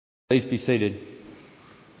Please be seated.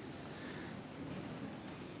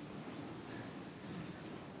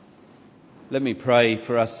 Let me pray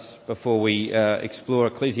for us before we explore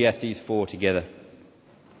Ecclesiastes 4 together.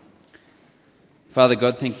 Father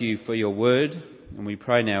God, thank you for your word, and we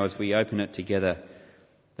pray now as we open it together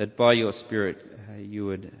that by your Spirit you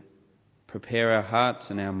would prepare our hearts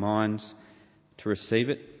and our minds to receive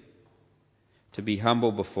it, to be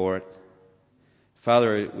humble before it.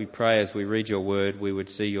 Father, we pray as we read your word, we would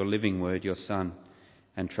see your living word, your Son,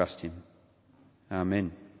 and trust him.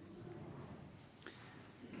 Amen.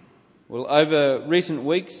 Well, over recent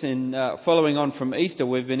weeks and following on from Easter,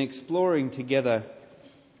 we've been exploring together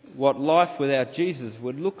what life without Jesus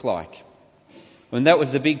would look like. And that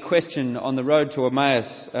was the big question on the road to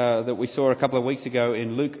Emmaus that we saw a couple of weeks ago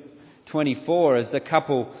in Luke 24, as the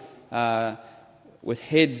couple with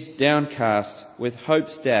heads downcast, with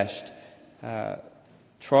hopes dashed,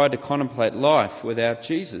 tried to contemplate life without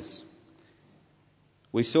Jesus.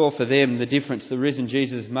 We saw for them the difference the risen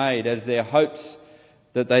Jesus made as their hopes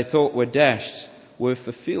that they thought were dashed were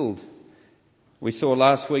fulfilled. We saw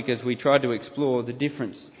last week as we tried to explore the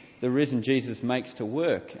difference the risen Jesus makes to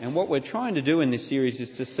work. And what we're trying to do in this series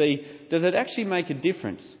is to see, does it actually make a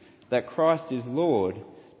difference that Christ is Lord?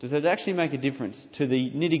 Does it actually make a difference to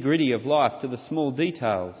the nitty-gritty of life, to the small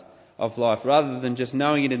details of life, rather than just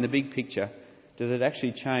knowing it in the big picture? Does it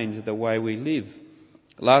actually change the way we live?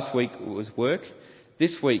 Last week was work.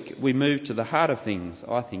 This week we move to the heart of things,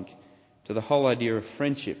 I think, to the whole idea of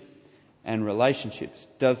friendship and relationships.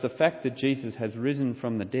 Does the fact that Jesus has risen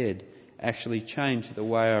from the dead actually change the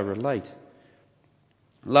way I relate?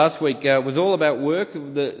 Last week was all about work,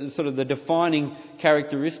 the defining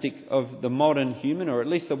characteristic of the modern human, or at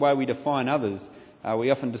least the way we define others. We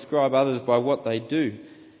often describe others by what they do.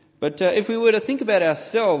 But if we were to think about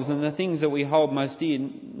ourselves and the things that we hold most dear,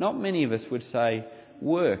 not many of us would say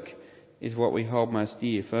work is what we hold most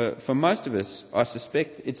dear. For most of us, I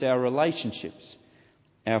suspect it's our relationships,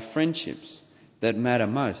 our friendships that matter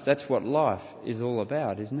most. That's what life is all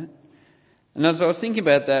about, isn't it? And as I was thinking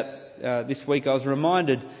about that this week, I was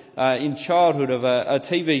reminded in childhood of a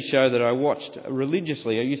TV show that I watched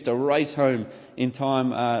religiously. I used to race home in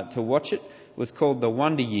time to watch it. It was called The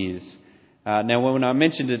Wonder Years. Now, when I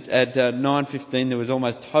mentioned it at 9:15, there was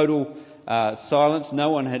almost total silence. No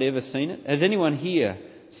one had ever seen it. Has anyone here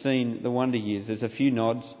seen The Wonder Years? There's a few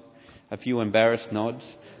nods, a few embarrassed nods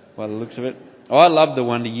by the looks of it. I love The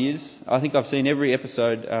Wonder Years. I think I've seen every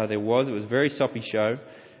episode there was. It was a very soppy show.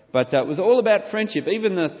 But it was all about friendship.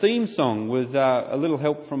 Even the theme song was A Little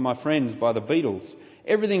Help from My Friends by the Beatles.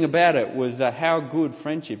 Everything about it was how good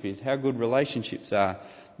friendship is, how good relationships are.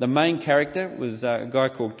 The main character was a guy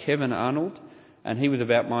called Kevin Arnold, and he was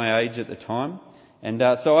about my age at the time. And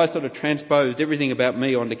so I sort of transposed everything about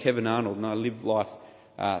me onto Kevin Arnold, and I lived life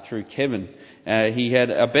through Kevin. He had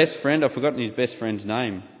a best friend. I've forgotten his best friend's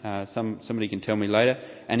name. Somebody can tell me later.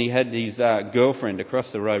 And he had his girlfriend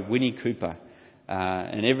across the road, Winnie Cooper.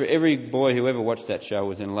 And every boy who ever watched that show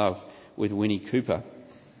was in love with Winnie Cooper.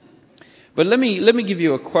 But let me give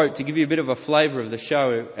you a quote to give you a bit of a flavour of the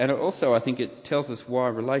show, and also I think it tells us why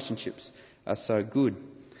relationships are so good.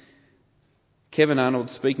 Kevin Arnold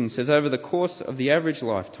speaking says, over the course of the average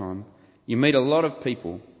lifetime, you meet a lot of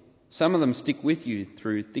people. Some of them stick with you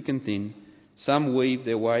through thick and thin. Some weave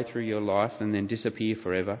their way through your life and then disappear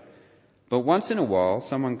forever. But once in a while,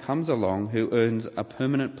 someone comes along who earns a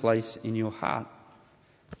permanent place in your heart.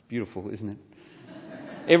 Beautiful, isn't it?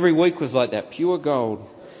 Every week was like that, pure gold.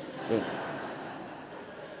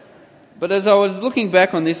 But as I was looking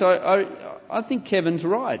back on this, I think Kevin's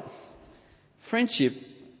right. Friendship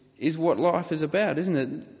is what life is about, isn't it?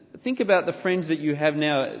 Think about the friends that you have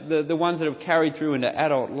now, the ones that have carried through into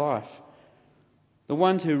adult life. The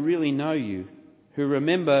ones who really know you, who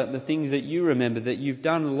remember the things that you remember, that you've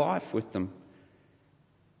done life with them.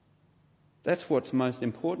 That's what's most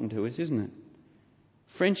important to us, isn't it?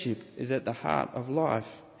 Friendship is at the heart of life.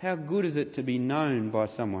 How good is it to be known by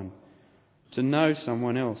someone, to know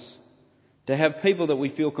someone else, to have people that we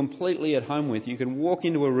feel completely at home with. You can walk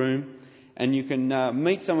into a room and you can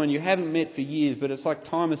meet someone you haven't met for years, but it's like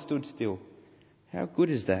time has stood still. How good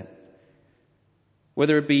is that?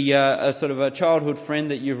 Whether it be a sort of a childhood friend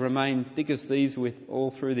that you've remained thick as thieves with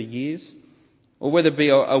all through the years, or whether it be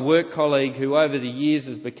a work colleague who over the years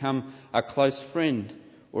has become a close friend,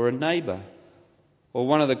 or a neighbour, or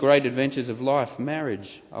one of the great adventures of life,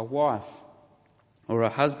 marriage, a wife, or a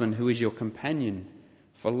husband who is your companion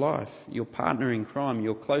for life, your partner in crime,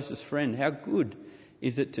 your closest friend. How good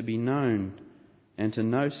is it to be known and to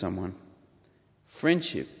know someone?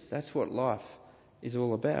 Friendship, that's what life is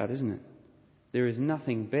all about, isn't it? There is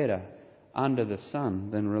nothing better under the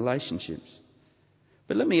sun than relationships.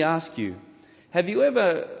 But let me ask you, have you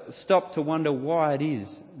ever stopped to wonder why it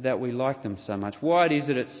is that we like them so much? Why it is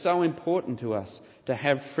that it's so important to us to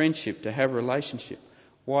have friendship, to have relationship?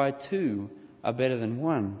 Why two are better than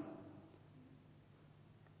one?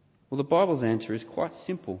 Well, the Bible's answer is quite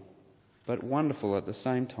simple, but wonderful at the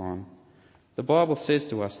same time. The Bible says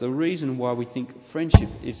to us the reason why we think friendship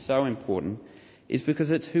is so important is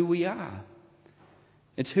because it's who we are.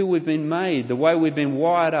 It's who we've been made, the way we've been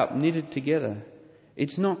wired up, knitted together.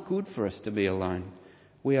 It's not good for us to be alone.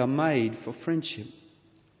 We are made for friendship.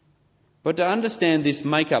 But to understand this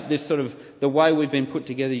makeup, this sort of the way we've been put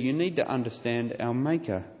together, you need to understand our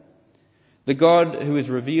maker. The God who is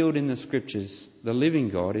revealed in the Scriptures, the living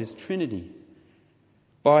God, is Trinity.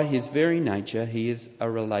 By his very nature, he is a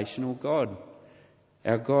relational God.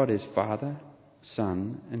 Our God is Father,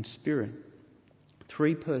 Son, and Spirit.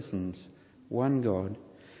 Three persons, one God.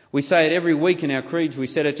 We say it every week in our creeds. We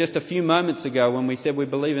said it just a few moments ago when we said we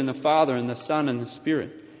believe in the Father and the Son and the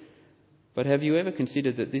Spirit. But have you ever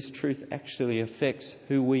considered that this truth actually affects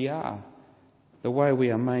who we are, the way we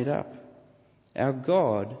are made up? Our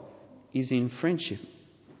God is in friendship.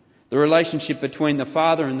 The relationship between the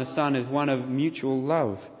Father and the Son is one of mutual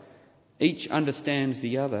love. Each understands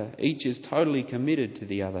the other. Each is totally committed to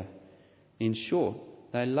the other. In short,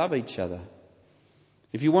 they love each other.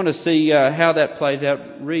 If you want to see how that plays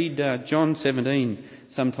out, read John 17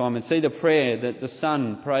 sometime and see the prayer that the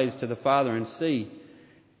Son prays to the Father and see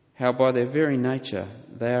how by their very nature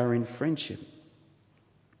they are in friendship.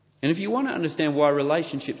 And if you want to understand why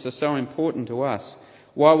relationships are so important to us,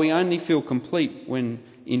 why we only feel complete when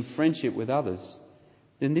in friendship with others,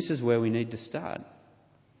 then this is where we need to start.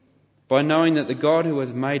 By knowing that the God who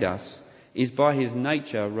has made us is by his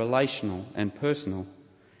nature relational and personal,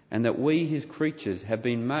 and that we, his creatures, have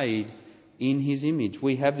been made in his image.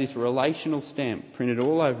 We have this relational stamp printed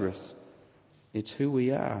all over us. It's who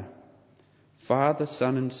we are. Father,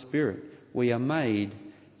 Son and Spirit. We are made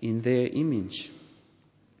in their image.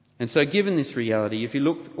 And so given this reality, if you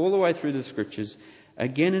look all the way through the Scriptures,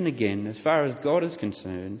 again and again, as far as God is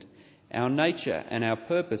concerned, our nature and our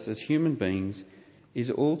purpose as human beings is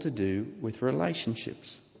all to do with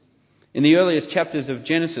relationships. In the earliest chapters of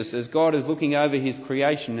Genesis, as God is looking over his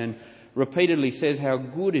creation and repeatedly says how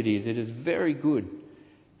good it is very good,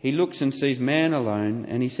 he looks and sees man alone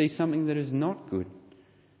and he sees something that is not good.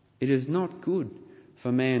 It is not good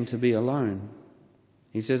for man to be alone.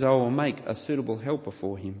 He says, I will make a suitable helper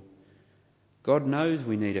for him. God knows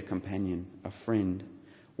we need a companion, a friend,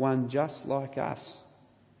 one just like us.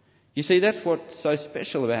 You see, that's what's so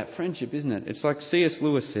special about friendship, isn't it? It's like C.S.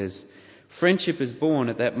 Lewis says, friendship is born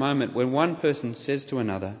at that moment when one person says to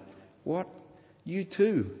another, what? You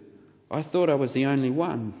too? I thought I was the only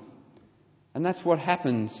one. And that's what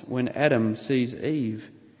happens when Adam sees Eve.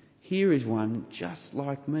 Here is one just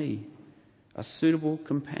like me, a suitable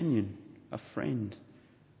companion, a friend.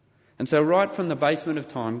 And so right from the basement of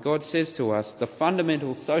time, God says to us, the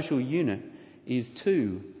fundamental social unit is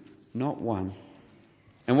two, not one.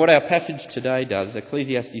 And what our passage today does,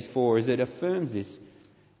 Ecclesiastes 4, is it affirms this.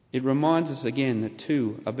 It reminds us again that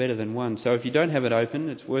two are better than one. So if you don't have it open,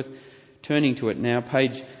 it's worth turning to it now.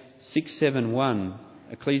 Page 671,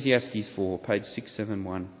 Ecclesiastes 4, page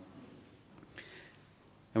 671.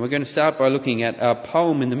 And we're going to start by looking at a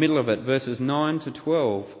poem in the middle of it, verses 9 to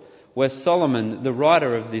 12, where Solomon, the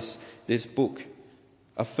writer of this book,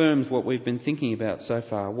 affirms what we've been thinking about so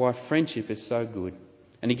far, why friendship is so good.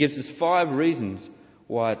 And he gives us 5 reasons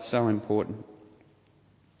why it's so important.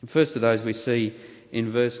 The first of those we see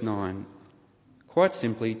in verse 9. Quite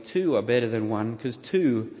simply, two are better than one because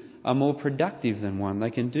two are more productive than one.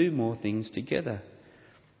 They can do more things together.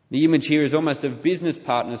 The image here is almost of business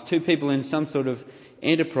partners, two people in some sort of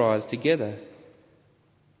enterprise together.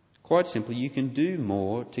 Quite simply, you can do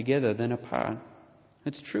more together than apart.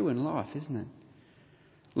 It's true in life, isn't it?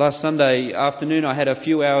 Last Sunday afternoon I had a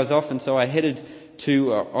few hours off, and so I headed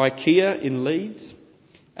to IKEA in Leeds,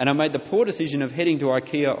 and I made the poor decision of heading to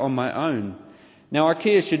IKEA on my own. Now,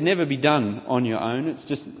 IKEA should never be done on your own. It's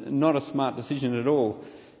just not a smart decision at all.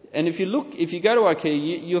 And if you go to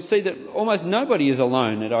IKEA, you'll see that almost nobody is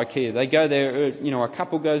alone at IKEA. They go there, a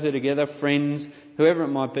couple goes there together, friends, whoever it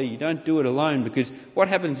might be. You don't do it alone, because what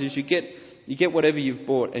happens is you get whatever you've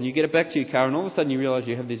bought and you get it back to your car, and all of a sudden you realise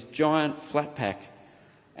you have this giant flat pack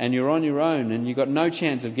and you're on your own and you've got no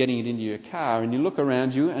chance of getting it into your car, and you look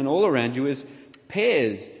around you and all around you is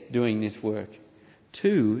pairs doing this work.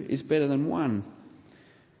 Two is better than one.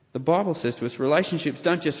 The Bible says to us, relationships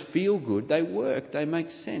don't just feel good, they work, they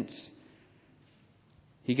make sense.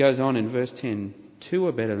 He goes on in verse 10, two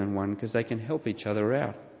are better than one because they can help each other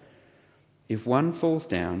out. If one falls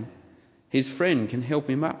down, his friend can help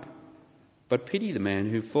him up. But pity the man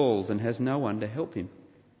who falls and has no one to help him."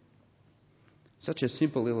 Such a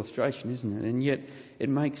simple illustration, isn't it? And yet it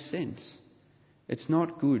makes sense. It's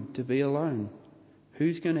not good to be alone.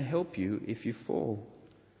 Who's going to help you if you fall?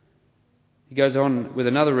 He goes on with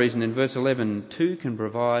another reason in verse 11. Two can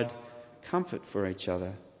provide comfort for each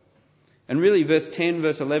other. And really, verse 10,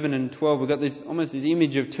 verse 11 and 12, we've got almost this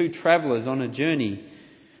image of two travellers on a journey.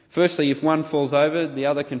 Firstly, if one falls over, the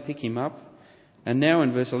other can pick him up. And now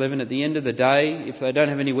in verse 11, at the end of the day, if they don't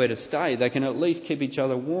have anywhere to stay, they can at least keep each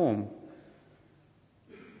other warm.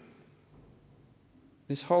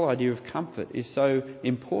 This whole idea of comfort is so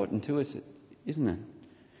important to us, isn't it?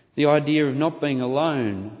 The idea of not being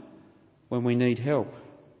alone when we need help.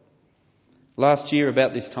 Last year,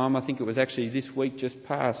 about this time, I think it was actually this week just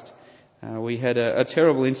past, we had a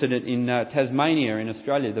terrible incident in Tasmania in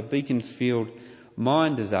Australia, the Beaconsfield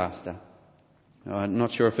mine disaster. I'm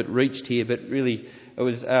not sure if it reached here, but really it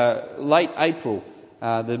was late April.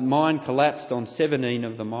 The mine collapsed on 17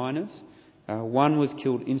 of the miners. One was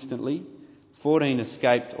killed instantly. 14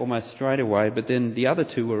 escaped almost straight away, but then the other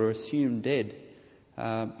two were assumed dead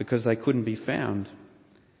because they couldn't be found.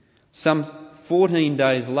 Some 14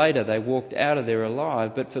 days later, they walked out of there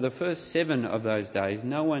alive, but for the first 7 of those days,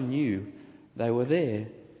 no one knew they were there.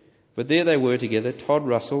 But there they were together, Todd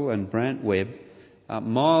Russell and Brant Webb,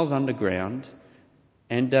 miles underground,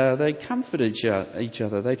 and they comforted each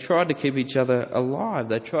other. They tried to keep each other alive.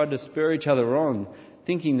 They tried to spur each other on,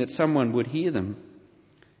 thinking that someone would hear them.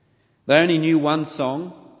 They only knew one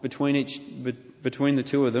song between the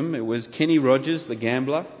two of them. It was Kenny Rogers, The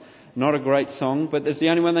Gambler. Not a great song, but it's the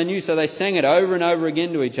only one they knew, so they sang it over and over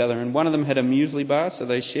again to each other. And one of them had a muesli bar, so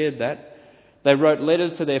they shared that. They wrote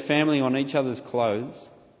letters to their family on each other's clothes.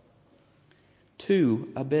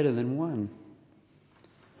 2 are better than 1.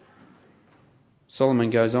 Solomon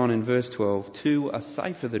goes on in verse 12, 2 are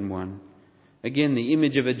safer than 1. Again, the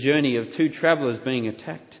image of a journey of 2 travellers being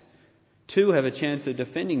attacked. 2 have a chance of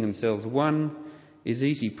defending themselves. 1 is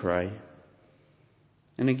easy prey.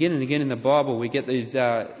 And again in the Bible we get these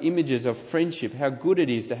images of friendship, how good it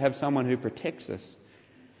is to have someone who protects us.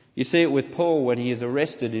 You see it with Paul when he is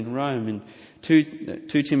arrested in Rome in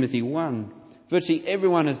 2 Timothy 1. Virtually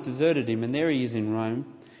everyone has deserted him, and there he is in Rome,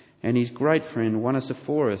 and his great friend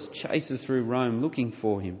Onesiphorus chases through Rome looking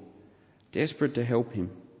for him, desperate to help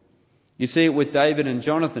him. You see it with David and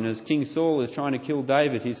Jonathan as King Saul is trying to kill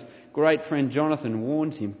David. His great friend Jonathan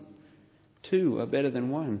warns him. 2 are better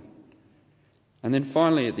than 1. And then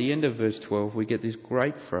finally at the end of verse 12 we get this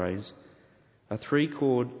great phrase, a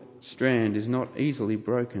 3-cord strand is not easily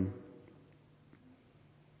broken.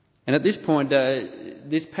 And at this point,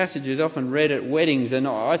 this passage is often read at weddings, and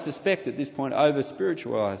I suspect at this point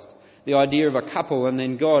over-spiritualised. The idea of a couple and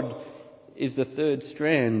then God is the 3rd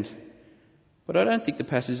strand. But I don't think the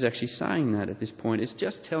passage is actually saying that at this point. It's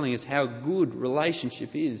just telling us how good relationship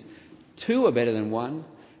is. 2 are better than 1.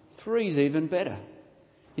 3 is even better.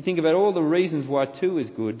 You think about all the reasons why 2 is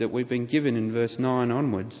good that we've been given in verse 9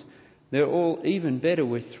 onwards. They're all even better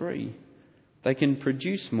with 3. They can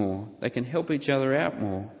produce more. They can help each other out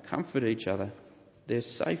more, comfort each other. They're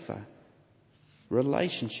safer.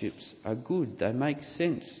 Relationships are good. They make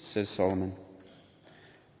sense, says Solomon.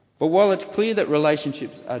 But while it's clear that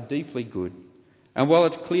relationships are deeply good, and while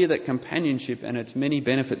it's clear that companionship and its many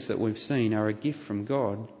benefits that we've seen are a gift from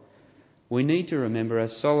God, we need to remember,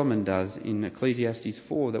 as Solomon does in Ecclesiastes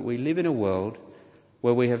 4, that we live in a world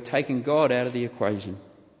where we have taken God out of the equation.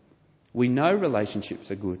 We know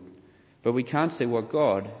relationships are good, but we can't see what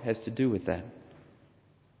God has to do with that.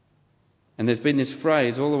 And there's been this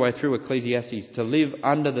phrase all the way through Ecclesiastes, to live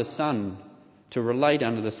under the sun, to relate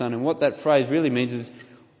under the sun. And what that phrase really means is,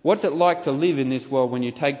 what's it like to live in this world when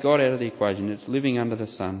you take God out of the equation? It's living under the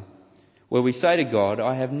sun, where we say to God,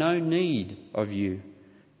 I have no need of you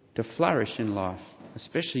to flourish in life,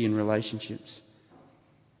 especially in relationships.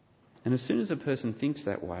 And as soon as a person thinks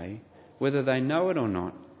that way, whether they know it or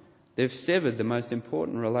not, they've severed the most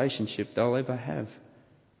important relationship they'll ever have.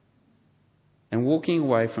 And walking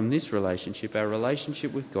away from this relationship, our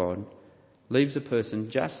relationship with God, leaves a person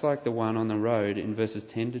just like the one on the road in verses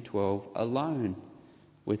 10 to 12, alone,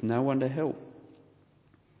 with no one to help.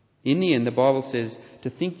 In the end, the Bible says to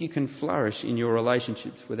think you can flourish in your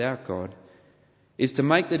relationships without God is to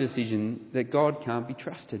make the decision that God can't be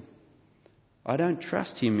trusted. I don't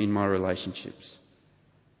trust him in my relationships.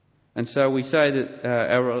 And so we say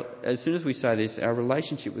that as soon as we say this, our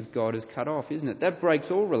relationship with God is cut off, isn't it? That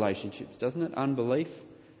breaks all relationships, doesn't it? Unbelief,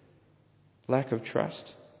 lack of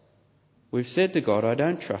trust. We've said to God, I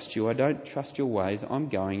don't trust you, I don't trust your ways, I'm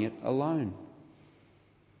going it alone.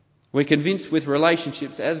 We're convinced with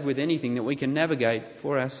relationships, as with anything, that we can navigate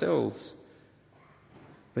for ourselves.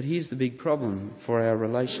 But here's the big problem for our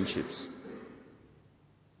relationships.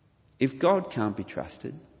 If God can't be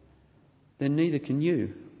trusted, then neither can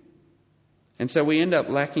you. And so we end up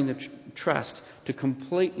lacking the trust to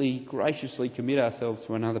completely, graciously commit ourselves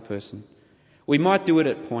to another person. We might do it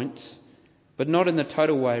at points, but not in the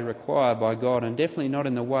total way required by God, and definitely not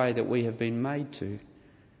in the way that we have been made to.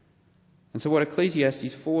 And so what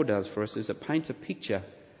Ecclesiastes 4 does for us is it paints a picture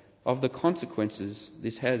of the consequences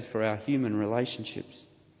this has for our human relationships.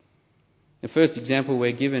 The first example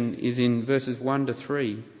we're given is in verses 1 to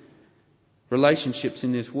 3. Relationships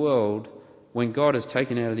in this world, when God is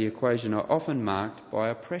taken out of the equation, are often marked by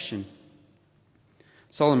oppression.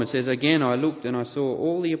 Solomon says, "Again I looked and I saw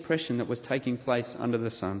all the oppression that was taking place under the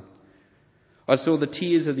sun. I saw the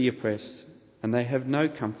tears of the oppressed, and they have no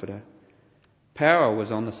comforter. Power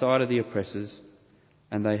was on the side of the oppressors,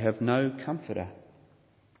 and they have no comforter."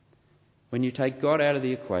 When you take God out of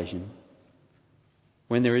the equation,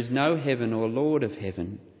 when there is no heaven or Lord of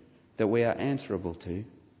heaven that we are answerable to,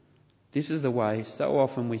 this is the way so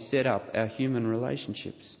often we set up our human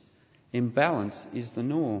relationships. Imbalance is the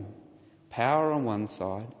norm. Power on one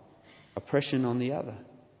side, oppression on the other.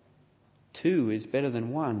 Two is better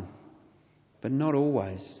than one, but not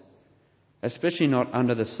always, especially not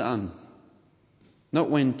under the sun. Not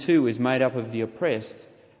when two is made up of the oppressed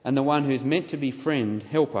and the one who's meant to be friend,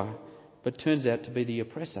 helper, but turns out to be the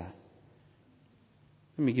oppressor.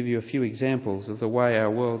 Let me give you a few examples of the way our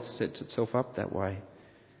world sets itself up that way.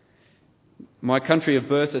 My country of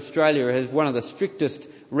birth, Australia, has one of the strictest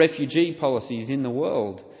refugee policies in the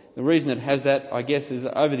world. The reason it has that, I guess, is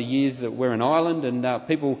over the years that we're an island and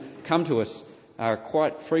people come to us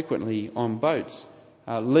quite frequently on boats,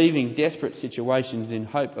 leaving desperate situations in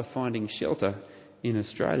hope of finding shelter in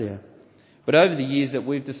Australia. But over the years that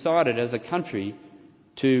we've decided as a country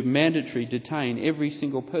to mandatory detain every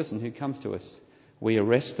single person who comes to us. We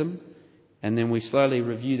arrest them and then we slowly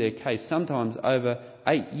review their case. Sometimes over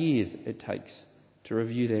 8 years it takes to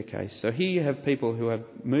review their case. So here you have people who have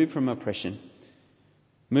moved from oppression,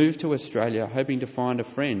 moved to Australia hoping to find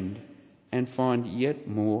a friend and find yet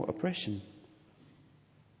more oppression.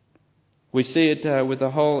 We see it with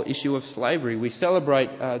the whole issue of slavery. We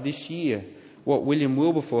celebrate this year what William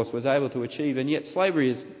Wilberforce was able to achieve, and yet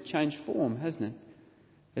slavery has changed form, hasn't it?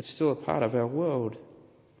 It's still a part of our world.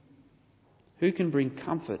 Who can bring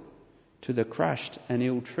comfort to the crushed and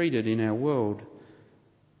ill-treated in our world?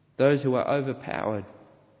 Those who are overpowered.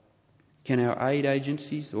 Can our aid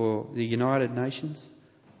agencies or the United Nations?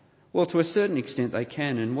 Well, to a certain extent they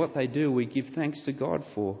can, and what they do we give thanks to God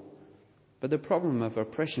for. But the problem of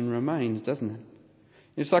oppression remains, doesn't it?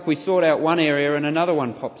 It's like we sort out one area and another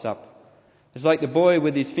one pops up. It's like the boy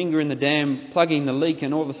with his finger in the dam plugging the leak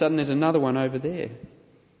and all of a sudden there's another one over there.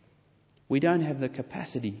 We don't have the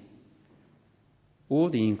capacity or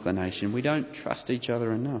the inclination. We don't trust each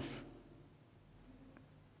other enough.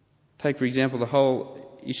 Take, for example, the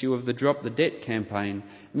whole issue of the Drop the Debt campaign.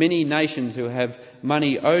 Many nations who have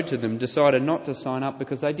money owed to them decided not to sign up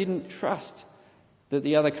because they didn't trust that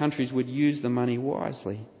the other countries would use the money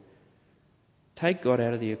wisely. Take God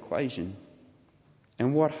out of the equation.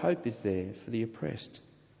 And what hope is there for the oppressed?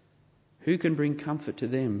 Who can bring comfort to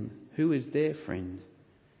them? Who is their friend?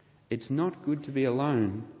 It's not good to be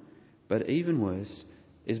alone, but even worse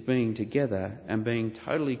is being together and being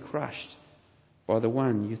totally crushed by the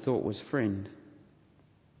one you thought was friend.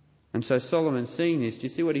 And so Solomon, seeing this, do you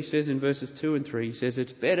see what he says in verses 2 and 3? He says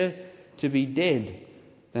it's better to be dead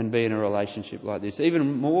than be in a relationship like this.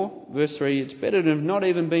 Even more, verse 3, it's better to have not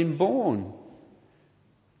even been born.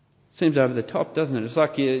 Seems over the top, doesn't it? It's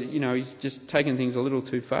like, he's just taking things a little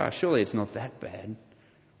too far. Surely it's not that bad.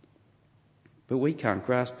 But we can't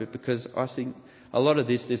grasp it because I think a lot of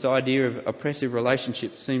this idea of oppressive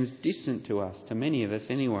relationships seems distant to us, to many of us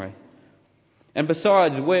anyway. And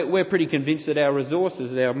besides, we're pretty convinced that our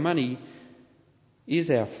resources, our money, is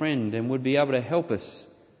our friend and would be able to help us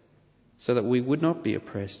so that we would not be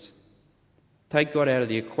oppressed. Take God out of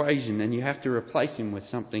the equation and you have to replace him with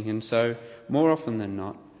something. And so, more often than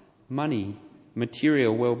not, money,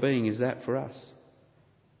 material well-being is that for us.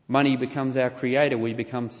 Money becomes our creator. We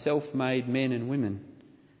become self-made men and women.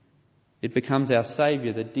 It becomes our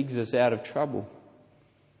saviour that digs us out of trouble.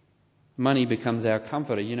 Money becomes our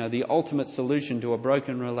comforter. The ultimate solution to a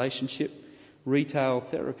broken relationship, retail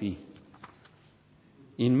therapy.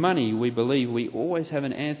 In money, we believe we always have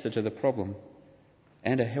an answer to the problem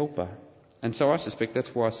and a helper. And so I suspect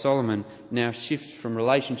that's why Solomon now shifts from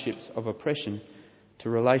relationships of oppression to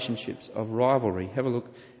relationships of rivalry. Have a look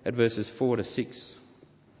at verses 4 to 6.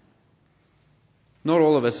 Not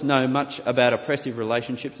all of us know much about oppressive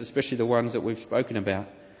relationships, especially the ones that we've spoken about.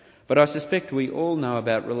 But I suspect we all know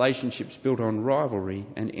about relationships built on rivalry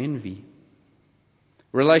and envy.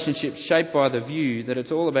 Relationships shaped by the view that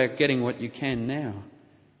it's all about getting what you can now.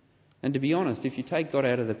 And to be honest, if you take God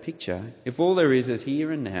out of the picture, if all there is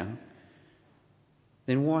here and now,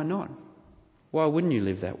 then why not? Why wouldn't you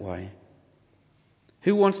live that way?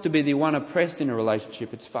 Who wants to be the one oppressed in a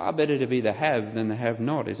relationship? It's far better to be the have than the have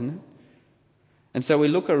not, isn't it? And so we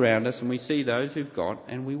look around us and we see those who've got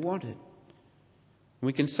and we want it.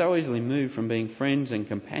 We can so easily move from being friends and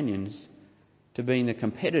companions to being the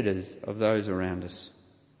competitors of those around us.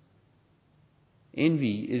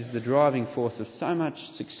 Envy is the driving force of so much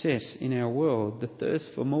success in our world, the thirst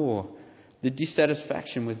for more, the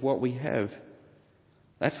dissatisfaction with what we have.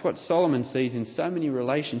 That's what Solomon sees in so many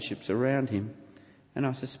relationships around him. And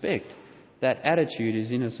I suspect that attitude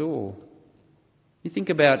is in us all. You think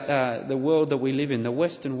about the world that we live in, the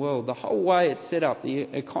Western world, the whole way it's set up, the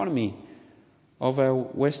economy of our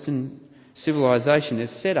Western civilization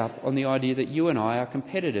is set up on the idea that you and I are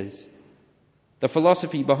competitors. The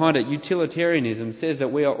philosophy behind it, utilitarianism, says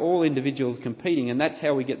that we are all individuals competing, and that's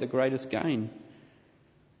how we get the greatest gain.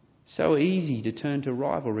 So easy to turn to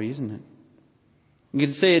rivalry, isn't it? You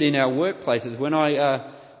can see it in our workplaces. When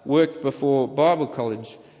I worked before Bible college,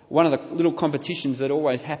 one of the little competitions that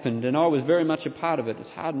always happened, and I was very much a part of it, it's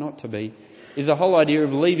hard not to be, is the whole idea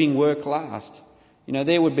of leaving work last. You know,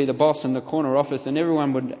 there would be the boss in the corner office and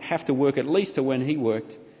everyone would have to work at least to when he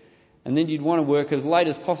worked. And then you'd want to work as late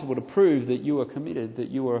as possible to prove that you were committed, that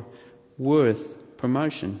you were worth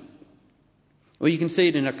promotion. Or you can see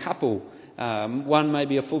it in a couple. One may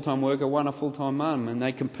be a full-time worker, one a full-time mum, and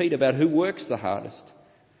they compete about who works the hardest.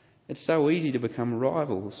 It's so easy to become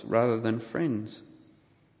rivals rather than friends.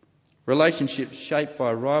 Relationships shaped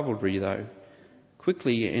by rivalry, though,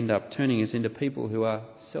 quickly end up turning us into people who are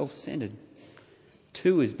self-centred.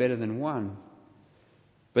 Two is better than one.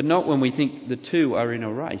 But not when we think the two are in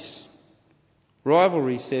a race.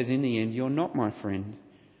 Rivalry says in the end, you're not my friend.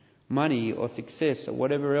 Money or success or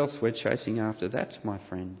whatever else we're chasing after, that's my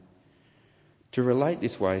friend. To relate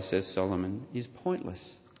this way, says Solomon, is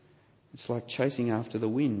pointless. It's like chasing after the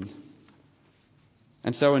wind.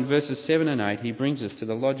 And so in verses 7 and 8, he brings us to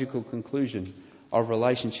the logical conclusion of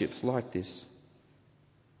relationships like this.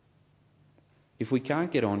 If we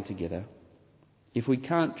can't get on together, if we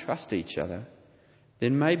can't trust each other,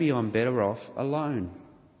 then maybe I'm better off alone.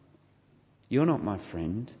 You're not my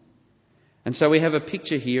friend. And so we have a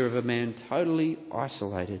picture here of a man totally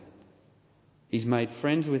isolated. He's made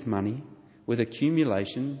friends with money, with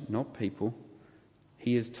accumulation, not people.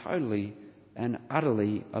 He is totally and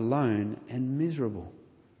utterly alone and miserable.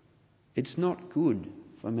 It's not good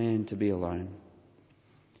for man to be alone.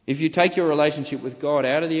 If you take your relationship with God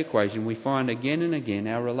out of the equation, we find again and again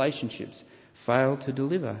our relationships fail to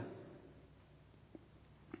deliver.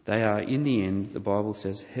 They are, in the end, the Bible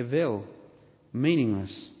says, hevel,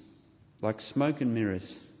 meaningless, like smoke and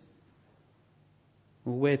mirrors.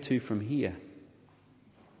 Well, where to from here?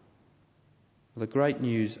 Well, the great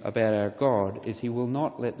news about our God is he will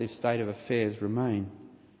not let this state of affairs remain.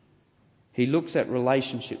 He looks at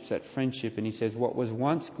relationships, at friendship, and he says, what was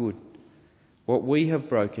once good, what we have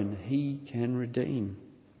broken, he can redeem.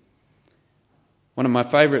 One of my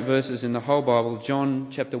favourite verses in the whole Bible,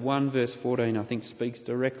 John chapter 1 verse 14, I think speaks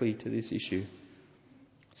directly to this issue.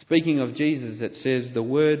 Speaking of Jesus, it says, the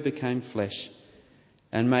Word became flesh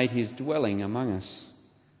and made his dwelling among us.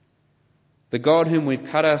 The God whom we've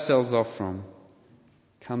cut ourselves off from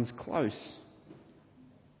comes close.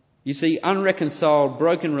 You see, unreconciled,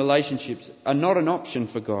 broken relationships are not an option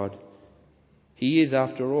for God. He is,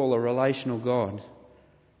 after all, a relational God.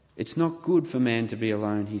 It's not good for man to be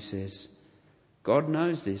alone, he says. God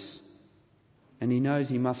knows this, and he knows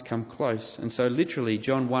he must come close. And so literally,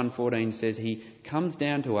 John 1:14 says he comes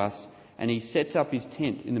down to us and he sets up his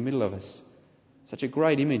tent in the middle of us. Such a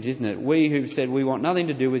great image, isn't it? We who've said we want nothing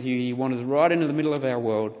to do with you, he wanders right into the middle of our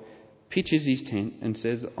world, pitches his tent and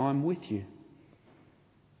says, I'm with you.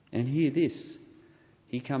 And hear this,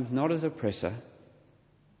 he comes not as oppressor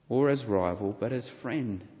or as rival, but as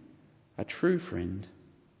friend, a true friend.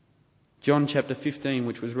 John chapter 15,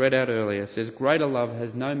 which was read out earlier, says, greater love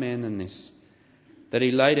has no man than this, that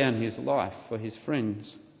he lay down his life for his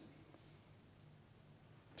friends.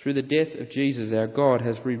 Through the death of Jesus, our God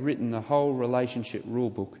has rewritten the whole relationship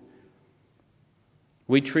rule book.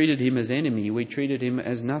 We treated him as enemy. We treated him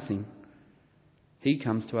as nothing. He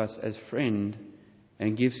comes to us as friend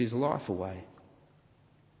and gives his life away.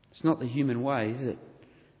 It's not the human way, is it?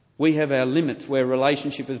 We have our limits where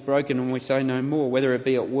relationship is broken and we say no more, whether it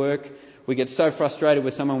be at work, We get so frustrated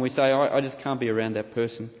with someone, we say, I just can't be around that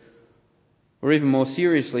person. Or even more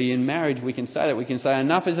seriously, in marriage, we can say that. We can say,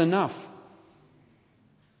 enough is enough.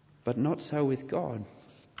 But not so with God.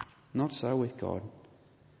 Not so with God.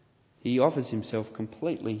 He offers himself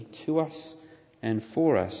completely to us and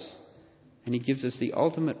for us. And he gives us the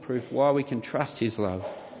ultimate proof why we can trust his love.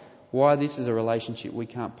 Why this is a relationship we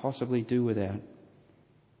can't possibly do without.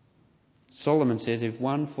 Solomon says if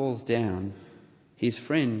one falls down, his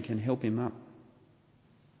friend can help him up.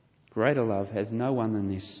 Greater love has no one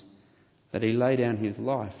than this, that he lay down his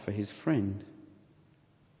life for his friend.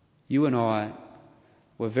 You and I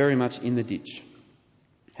were very much in the ditch,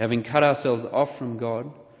 having cut ourselves off from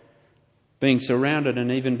God, being surrounded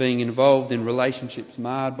and even being involved in relationships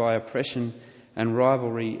marred by oppression and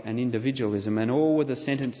rivalry and individualism, and all with the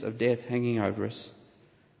sentence of death hanging over us.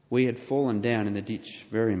 We had fallen down in the ditch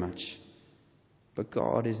very much. But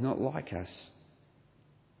God is not like us.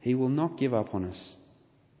 He will not give up on us.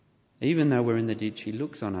 Even though we're in the ditch, he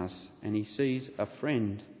looks on us and he sees a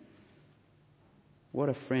friend. What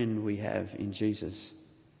a friend we have in Jesus.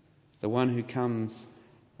 The one who comes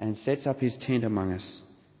and sets up his tent among us,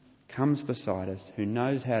 comes beside us, who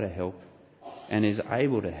knows how to help and is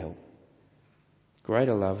able to help.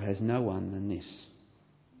 Greater love has no one than this.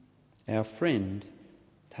 Our friend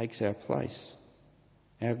takes our place.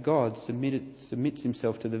 Our God submits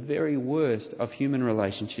himself to the very worst of human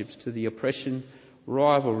relationships, to the oppression,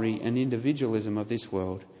 rivalry and individualism of this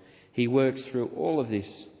world. He works through all of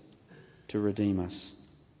this to redeem us.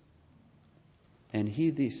 And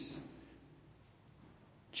hear this.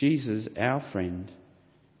 Jesus, our friend,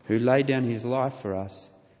 who laid down his life for us,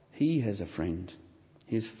 he has a friend,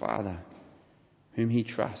 his Father, whom he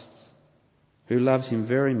trusts, who loves him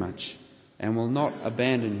very much and will not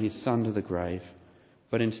abandon his Son to the grave,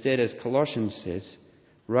 but instead, as Colossians says,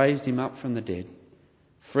 raised him up from the dead,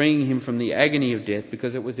 freeing him from the agony of death,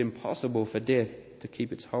 because it was impossible for death to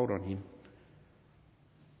keep its hold on him.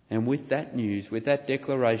 And with that news, with that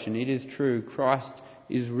declaration, it is true, Christ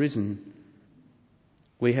is risen.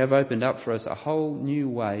 We have opened up for us a whole new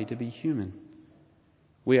way to be human.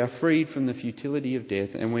 We are freed from the futility of death,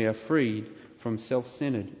 and we are freed from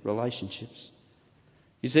self-centered relationships.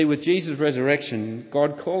 You see, with Jesus' resurrection,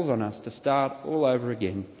 God calls on us to start all over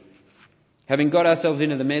again. Having got ourselves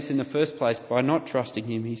into the mess in the first place by not trusting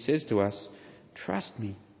him, he says to us, trust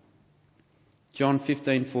me. John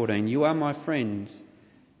 15:14, you are my friends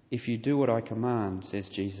if you do what I command, says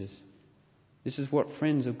Jesus. This is what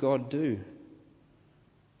friends of God do.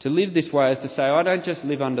 To live this way is to say, I don't just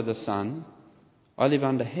live under the sun, I live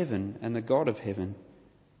under heaven and the God of heaven.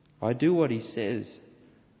 I do what he says.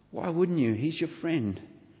 Why wouldn't you? He's your friend.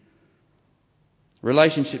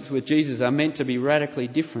 Relationships with Jesus are meant to be radically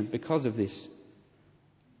different because of this.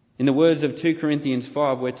 In the words of 2 Corinthians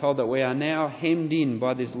 5, we're told that we are now hemmed in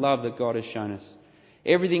by this love that God has shown us.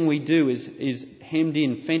 Everything we do is hemmed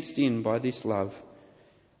in, fenced in by this love.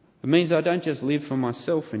 It means I don't just live for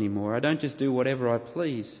myself anymore. I don't just do whatever I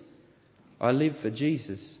please. I live for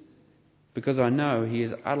Jesus because I know he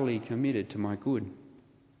is utterly committed to my good.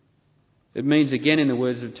 It means, again in the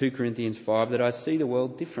words of 2 Corinthians 5, that I see the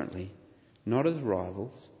world differently, not as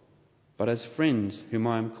rivals, but as friends whom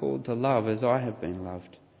I am called to love as I have been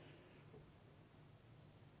loved.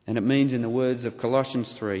 And it means, in the words of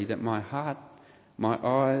Colossians 3, that my heart, my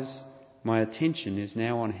eyes, my attention is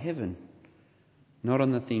now on heaven, not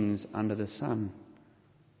on the things under the sun.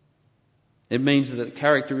 It means that the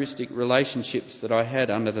characteristic relationships that I had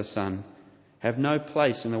under the sun have no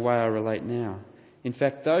place in the way I relate now. In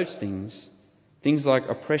fact, those things like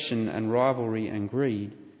oppression and rivalry and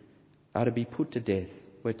greed, are to be put to death.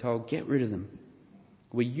 We're told, get rid of them.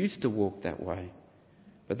 We used to walk that way,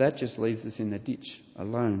 but that just leaves us in the ditch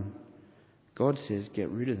alone. God says, get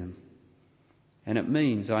rid of them. And it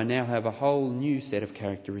means I now have a whole new set of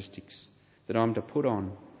characteristics that I'm to put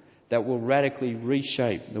on that will radically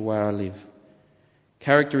reshape the way I live.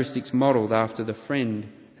 Characteristics modelled after the friend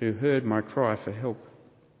who heard my cry for help.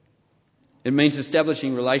 It means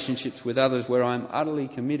establishing relationships with others where I'm utterly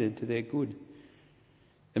committed to their good.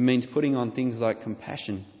 It means putting on things like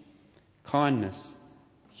compassion, kindness,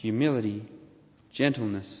 humility,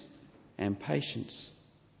 gentleness, and patience.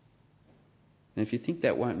 And if you think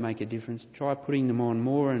that won't make a difference, try putting them on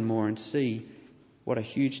more and more and see what a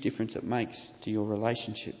huge difference it makes to your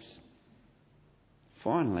relationships.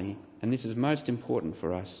 Finally, and this is most important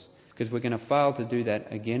for us, because we're going to fail to do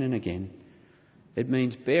that again and again, it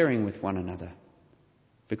means bearing with one another,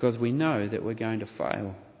 because we know that we're going to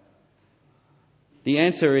fail. The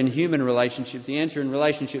answer in human relationships, the answer in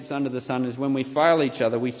relationships under the sun is when we fail each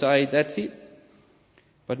other, we say, that's it.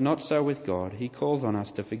 But not so with God. He calls on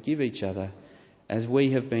us to forgive each other as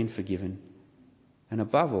we have been forgiven. And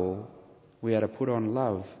above all, we are to put on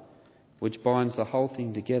love, which binds the whole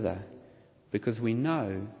thing together, because we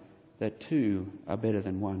know that two are better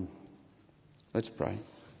than one. Let's pray.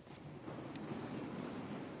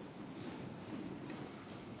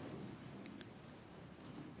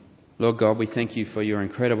 Lord God, we thank you for your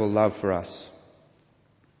incredible love for us.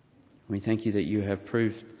 We thank you that you have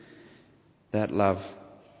proved that love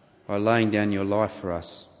by laying down your life for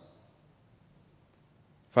us.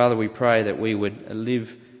 Father, we pray that we would live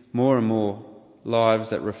more and more lives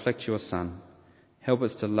that reflect your Son. Help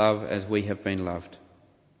us to love as we have been loved.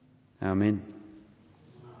 Amen.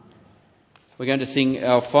 We're going to sing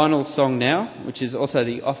our final song now, which is also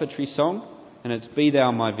the offertory song, and it's Be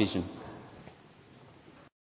Thou My Vision.